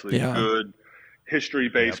 obviously good history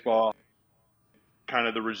baseball. Kind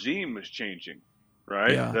of the regime is changing,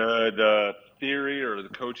 right? Yeah. The theory or the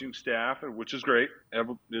coaching staff, which is great,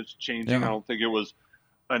 it's changing. I don't think it was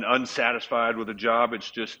an unsatisfied with a job. It's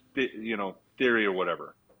just theory or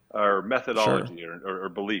whatever. or methodology or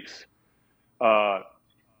beliefs.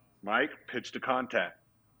 Mike, pitch to contact,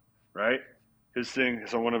 right? His thing,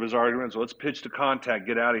 so one of his arguments, let's pitch to contact,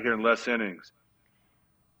 get out of here in less innings.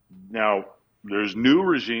 Now, there's new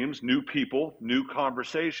regimes, new people, new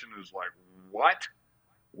conversation is like, what?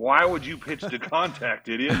 Why would you pitch to contact,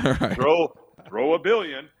 idiot? Right. Throw a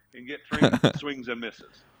billion and get 3 swings and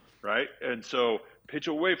misses, right? And so pitch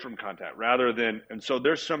away from contact rather than, and so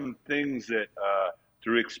there's some things that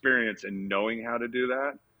through experience and knowing how to do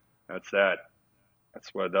that,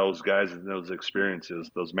 that's why those guys and those experiences,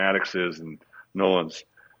 those Maddoxes and Nolans,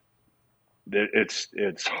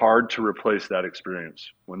 it's hard to replace that experience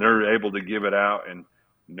when they're able to give it out and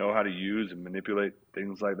know how to use and manipulate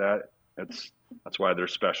things like that. That's why they're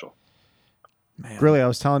special. Man. Grilli, I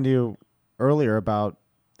was telling you earlier about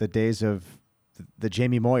the days of the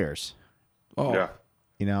Jamie Moyers. Oh, yeah.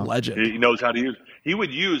 You know, legend. He knows how to use. He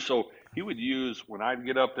would use when I'd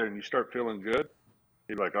get up there and you start feeling good.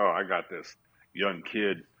 He'd be like, "Oh, I got this young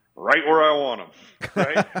kid right where I want him."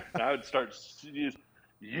 Right? And I would start use,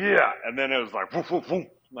 yeah, and then it was like, woof, woof, woof,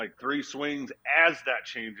 like 3 swings as that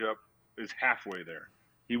changeup is halfway there.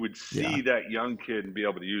 He would see that young kid and be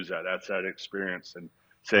able to use that. That's that experience and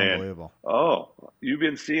saying, "Oh, you've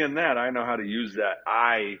been seeing that. I know how to use that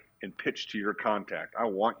eye and pitch to your contact. I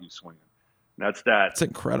want you swinging." And that's that. It's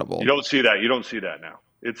incredible. You don't see that. You don't see that now.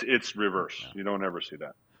 It's reverse. Yeah. You don't ever see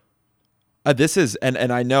that. This is and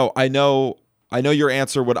I know your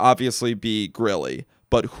answer would obviously be Grilli,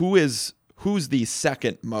 but who's the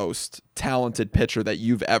second most talented pitcher that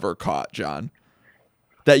you've ever caught, John?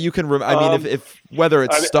 That you can I mean, if whether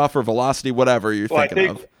it's stuff or velocity, whatever you're thinking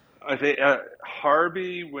of. I think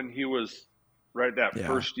Harvey, when he was that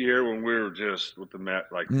first year when we were just with the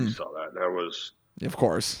Met, like you saw that was, of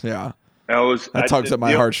course, yeah. That tugs at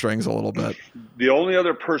my heartstrings a little bit. The only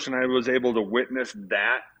other person I was able to witness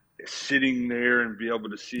that sitting there and be able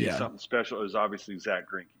to see something special is obviously Zach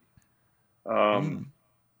Greinke.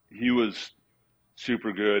 He was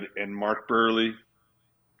super good, and Mark Burley,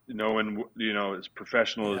 as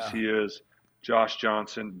professional as he is, Josh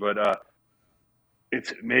Johnson, but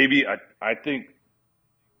it's maybe I think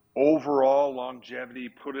overall longevity,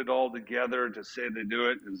 put it all together to say they do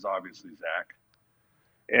it is obviously Zach.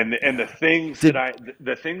 And the things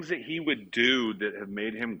the things that he would do that have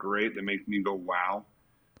made him great, that make me go wow,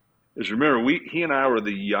 is remember he and I were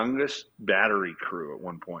the youngest battery crew at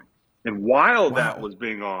one point. And while that was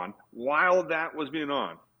being on,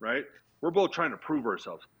 right, we're both trying to prove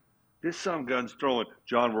ourselves. This some gun's throwing,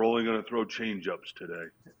 John, we're only going to throw change-ups today.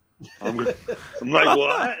 I'm like,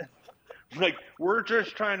 what? Like, we're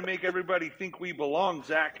just trying to make everybody think we belong,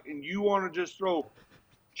 Zach, and you want to just throw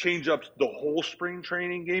change-ups the whole spring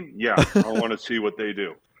training game? Yeah, I want to see what they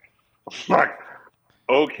do. Like,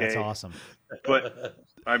 okay. That's awesome. But,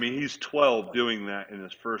 I mean, he's 12 doing that in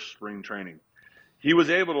his first spring training. He was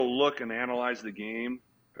able to look and analyze the game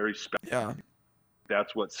very special. Yeah.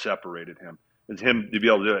 That's what separated him, is him to be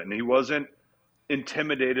able to do it. And he wasn't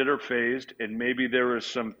intimidated or phased, and maybe there were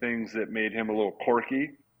some things that made him a little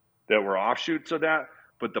quirky that were offshoots of that.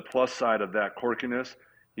 But the plus side of that quirkiness,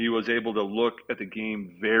 he was able to look at the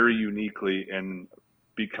game very uniquely, and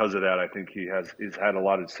because of that, I think he's had a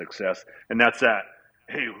lot of success. And that's that.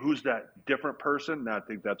 Hey, who's that different person? And I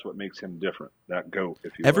think that's what makes him different. That GOAT,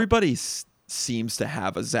 if you will. Everybody seems to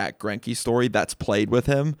have a Zach Greinke story that's played with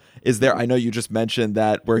him. Is there? I know you just mentioned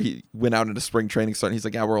that where he went out into spring training start and he's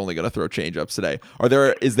like, "Yeah, we're only going to throw changeups today."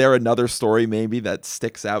 Is there another story maybe that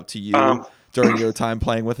sticks out to you during your time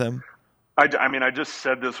playing with him? I mean, I just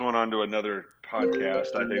said this one onto another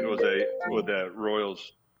podcast. I think it was with the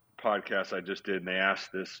Royals podcast I just did, and they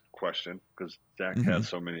asked this question because Zach has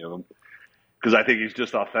so many of them. Because I think he's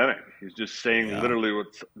just authentic. He's just saying literally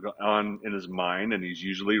what's on in his mind, and he's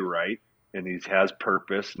usually right, and he has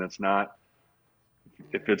purpose, and it's not.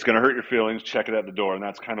 If it's going to hurt your feelings, check it at the door, and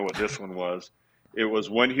that's kind of what this one was. It was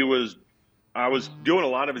when I was doing a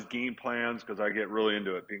lot of his game plans because I get really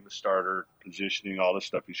into it, being the starter, positioning, all the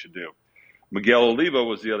stuff he should do. Miguel Oliva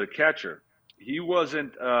was the other catcher. He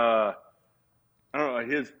wasn't, I don't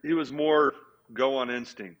know, he was more go on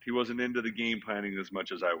instinct. He wasn't into the game planning as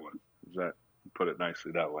much as I would. Does that put it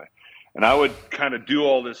nicely that way? And I would kind of do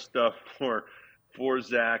all this stuff for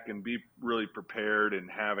Zach and be really prepared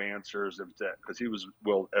and have answers of that because he was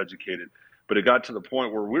well educated. But it got to the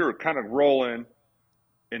point where we were kind of rolling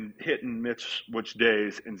and hitting which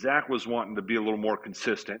days, and Zach was wanting to be a little more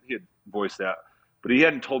consistent. He had voiced that. But he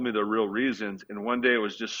hadn't told me the real reasons. And one day it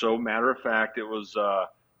was just so matter of fact. It was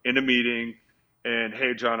in a meeting. And,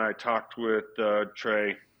 hey, John, I talked with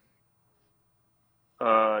Trey.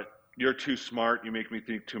 You're too smart. You make me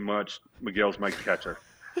think too much. Miguel's my catcher.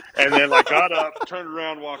 And then like got up, turned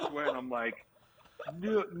around, walked away, and I'm like,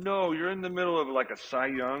 no, you're in the middle of like a Cy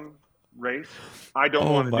Young race. I don't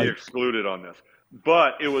Oh want to be my. excluded on this.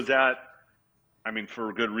 But it was for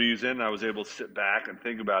a good reason. I was able to sit back and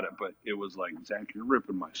think about it, but it was like, Zach, you're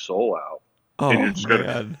ripping my soul out. And Oh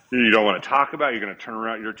man. you don't want to talk about it. You're going to turn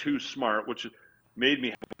around. You're too smart, which made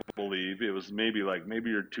me believe it was maybe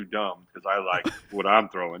you're too dumb because I like what I'm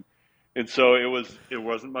throwing. And so it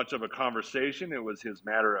wasn't much of a conversation. It was his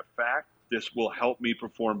matter of fact. This will help me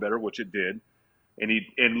perform better, which it did.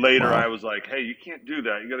 And later Wow. I was like, hey, you can't do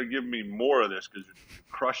that. You got to give me more of this because you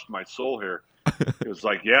crushed my soul here. It was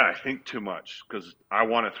like, yeah, I think too much because I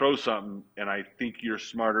want to throw something and I think you're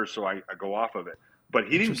smarter, so I go off of it. But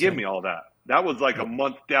he didn't give me all that. That was like a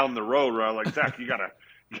month down the road where I was like, Zach, you gotta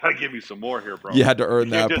give me some more here, bro. You had to earn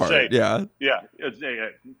You can't that just part. say, Yeah.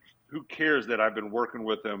 Who cares that I've been working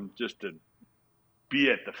with him just to be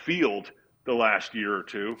at the field the last year or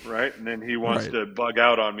two, right? And then he wants Right. to bug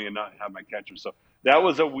out on me and not have my catcher. So that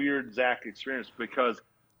was a weird Zach experience because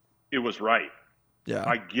it was right. Yeah.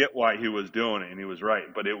 I get why he was doing it, and he was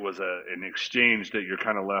right. But it was an exchange that you're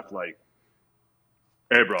kind of left like,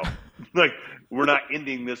 hey, bro, like we're not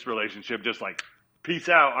ending this relationship. Just like, peace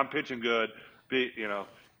out. I'm pitching good,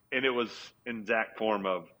 And it was in Zach form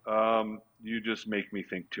of, you just make me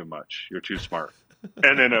think too much. You're too smart,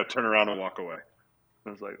 and then turn around and walk away. I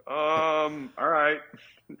was like, all right.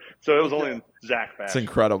 So it was only in Zach fashion. It's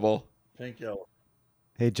incredible. Thank you.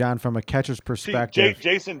 Hey, John, from a catcher's See, perspective.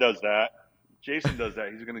 Jason does that. He's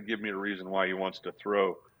going to give me a reason why he wants to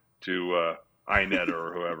throw to Inet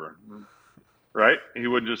or whoever. Right? He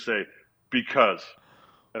wouldn't just say, because,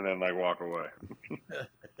 and then like walk away.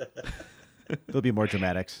 There'll be more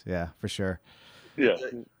dramatics. Yeah, for sure. Yeah.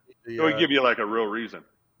 He would give you like a real reason.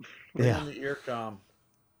 Yeah. The ear com.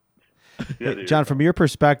 Yeah, Hey, John, from your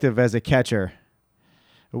perspective as a catcher,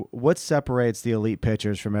 what separates the elite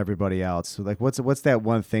pitchers from everybody else? Like, what's that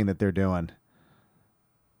one thing that they're doing?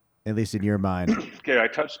 At least in your mind. Okay, I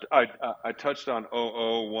touched on 0-0,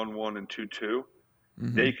 1-1, and 2-2.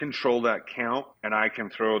 Mm-hmm. They control that count, and I can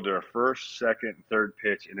throw their first, second, and third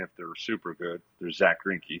pitch. And if they're super good, there's Zach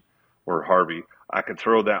Greinke or Harvey. I can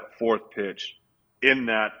throw that fourth pitch in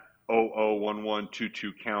that 0-0, 1-1,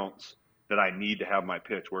 2-2 counts that I need to have my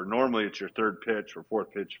pitch. Where normally it's your third pitch or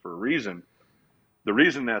fourth pitch for a reason. The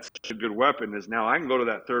reason that's such a good weapon is now I can go to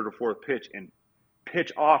that third or fourth pitch and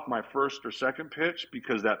pitch off my first or second pitch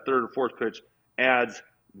because that third or fourth pitch adds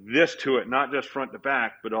this to it, not just front to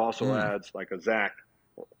back, but also adds like a Zach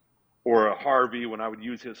or a Harvey when I would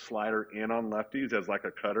use his slider in on lefties as like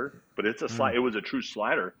a cutter. But it's a slide. It was a true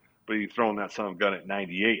slider, but he's throwing that son of a gun at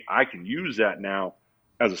 98. I can use that now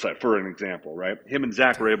as a side for an example, right? Him and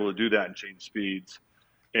Zach were able to do that and change speeds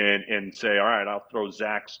and say, all right, I'll throw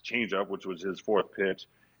Zach's changeup, which was his fourth pitch,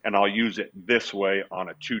 and I'll use it this way on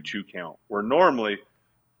a 2-2 count. Where normally,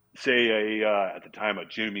 say at the time a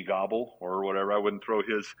Jimmy Gobble or whatever, I wouldn't throw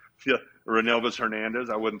his Renelvis Hernandez.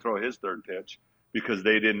 I wouldn't throw his third pitch because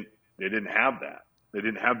they didn't have that. They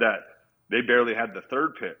didn't have that. They barely had the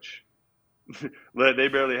third pitch. They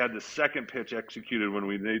barely had the second pitch executed when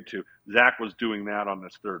we needed to. Zach was doing that on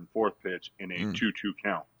this third and fourth pitch in a 2-2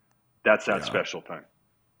 count. That's that special thing.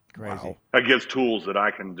 Crazy. Wow. That gives tools that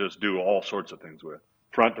I can just do all sorts of things with.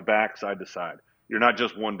 Front to back, side to side. You're not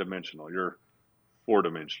just one dimensional. You're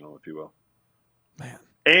 4-dimensional, if you will. Man.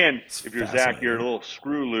 And if you're Zach, you're a little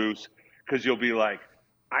screw loose because you'll be like,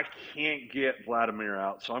 I can't get Vladimir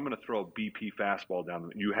out, so I'm going to throw a BP fastball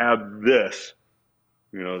down. You have this,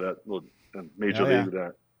 that little major league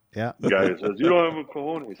that guy who says, you don't have a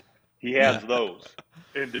cojones. He has those.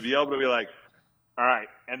 And to be able to be like, all right,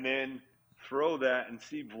 and then throw that and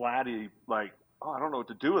see Vladdy like, I don't know what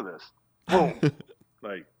to do with this. Boom.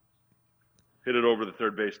 Like, hit it over the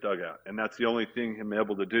third base dugout. And that's the only thing him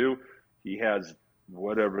able to do. He has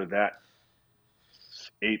whatever that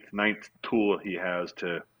 8th, 9th tool he has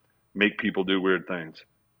to make people do weird things.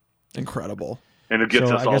 Incredible. And it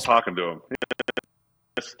gets us all talking to him.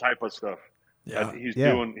 This type of stuff. Yeah.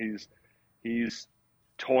 He's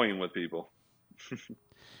toying with people.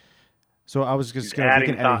 So I was just going to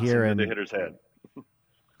adding thoughts here into and the hitter's head.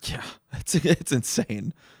 Yeah, it's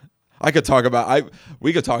insane. We could talk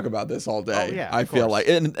about this all day. Oh, yeah, I feel like,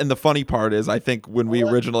 and the funny part is, I think when we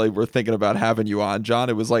originally were thinking about having you on, John,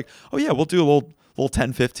 it was like, oh yeah, we'll do a little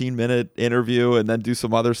 10, 15 minute interview and then do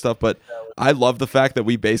some other stuff. But I love the fact that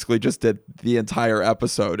we basically just did the entire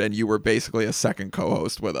episode and you were basically a second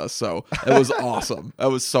co-host with us. So it was awesome. It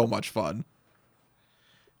was so much fun.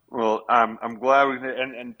 Well, I'm glad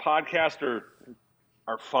and podcasts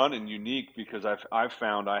are fun and unique because I've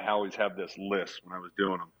found I always have this list when I was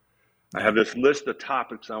doing them I have this list of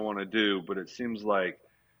topics I want to do, but it seems like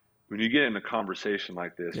when you get in a conversation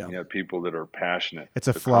like this, and you have people that are passionate, It's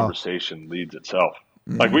a the flow. conversation leads itself.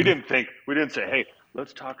 Like we didn't say, hey,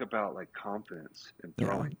 let's talk about like confidence in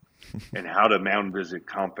throwing and how to Mound visit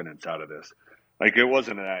confidence out of this. Like it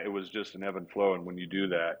wasn't that; it was just an ebb and flow. And when you do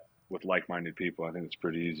that with like-minded people, I think it's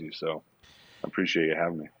pretty easy. So I appreciate you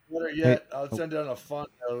having me. Better yet, I'll send out a fun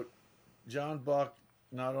note. John Buck,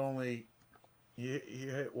 not only you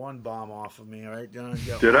hit one bomb off of me, all right, John?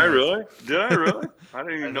 Did I really? I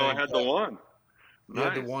didn't even know I had the one. You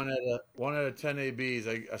had the one out of 10 ABs.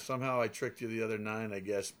 I somehow I tricked you the other 9, I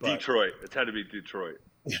guess. But Detroit. It's had to be Detroit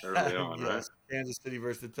early on, yes, right? Kansas City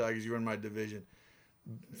versus the Tigers. You were in my division.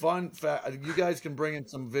 Fun fact: you guys can bring in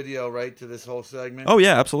some video, right, to this whole segment. Oh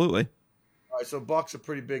yeah, absolutely. All right, so Buck's a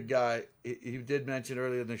pretty big guy. He did mention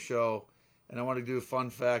earlier in the show, and I want to do a fun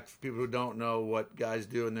fact for people who don't know what guys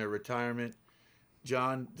do in their retirement.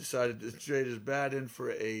 John decided to trade his bat in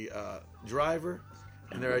for a driver,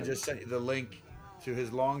 and there I just sent you the link to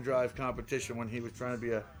his long drive competition when he was trying to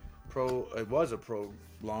be a pro. It was a pro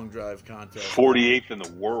long drive contest. 48th in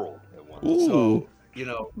the world at one. Ooh. So, you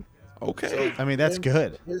know. Okay. So I mean, that's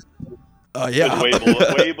good. Yeah.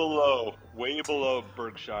 Way below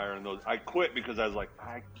Berkshire and those. I quit because I was like,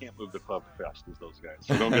 I can't move the club fast as those guys.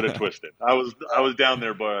 So don't get it twisted. I was down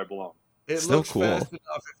there where I belong. It Still looks cool. fast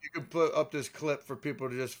enough if you could put up this clip for people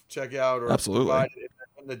to just check out or Absolutely. provide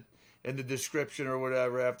it in the description or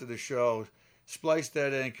whatever after the show. Splice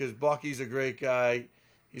that in because Bucky's a great guy.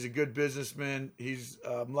 He's a good businessman.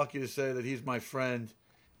 I'm lucky to say that he's my friend,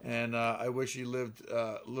 and I wish he lived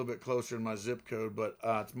a little bit closer in my zip code. But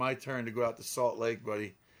it's my turn to go out to Salt Lake,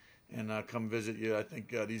 buddy, and come visit you. I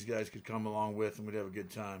think these guys could come along with, and we'd have a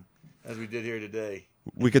good time, as we did here today.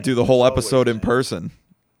 We could do the whole episode in person.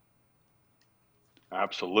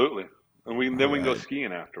 Absolutely. And we can go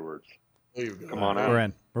skiing afterwards. There you go. Come on out. We're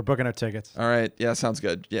in. We're booking our tickets. All right. Yeah, sounds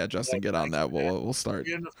good. Yeah, Justin, get on that. We'll start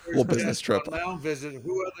a little business trip. Mound visit.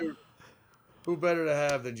 Who better to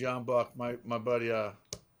have than John Buck, my buddy?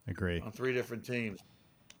 Agree. On 3 different teams.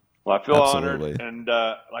 Well, I feel Absolutely. honored, and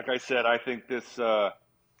like I said, I think this is going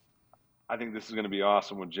to be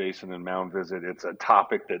awesome with Jason and Mound visit. It's a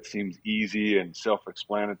topic that seems easy and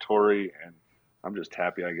self-explanatory, and I'm just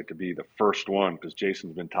happy I get to be the first one because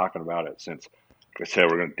Jason's been talking about it since. Like I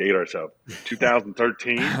said, we're going to date ourselves.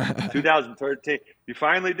 2013. 2013. You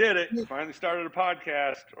finally did it. You finally started a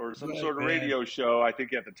podcast or some sort of radio show. I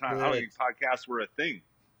think at the time, I don't think podcasts were a thing.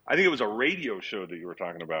 I think it was a radio show that you were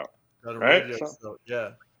talking about. Right? Yeah.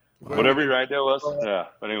 Whatever your idea was. Yeah.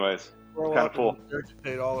 But anyways, kind of cool.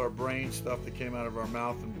 Regurgitate all our brain stuff that came out of our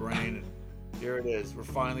mouth and brain. And here it is. We're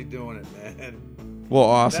finally doing it, man. Well,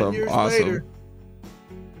 awesome. 10 years Awesome. later.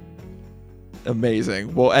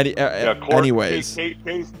 Amazing. Well, anyways.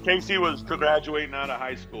 Casey was graduating out of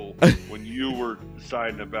high school when you were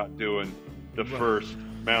deciding about doing the first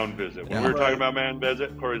Mound visit. When we were talking about Mound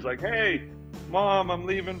visit, Corey's like, hey, Mom, I'm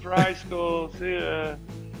leaving for high school. See ya.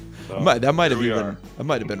 So, that might have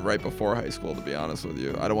been right before high school, to be honest with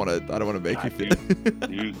you. I don't want to make you feel.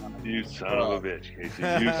 You son of a bitch, Casey.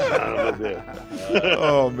 You son of a bitch.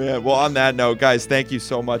 Oh man. Well, on that note, guys, thank you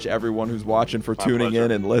so much, everyone who's watching, for tuning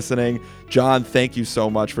in and listening. John, thank you so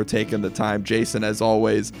much for taking the time. Jason, as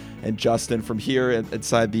always, and Justin from here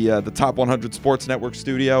inside the Top 100 Sports Network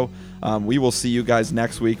studio. We will see you guys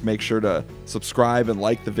next week. Make sure to subscribe and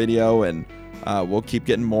like the video, and we'll keep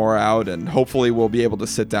getting more out, and hopefully we'll be able to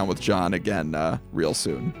sit down with John again real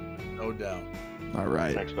soon. No doubt. All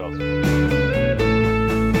right. Thanks, fellas.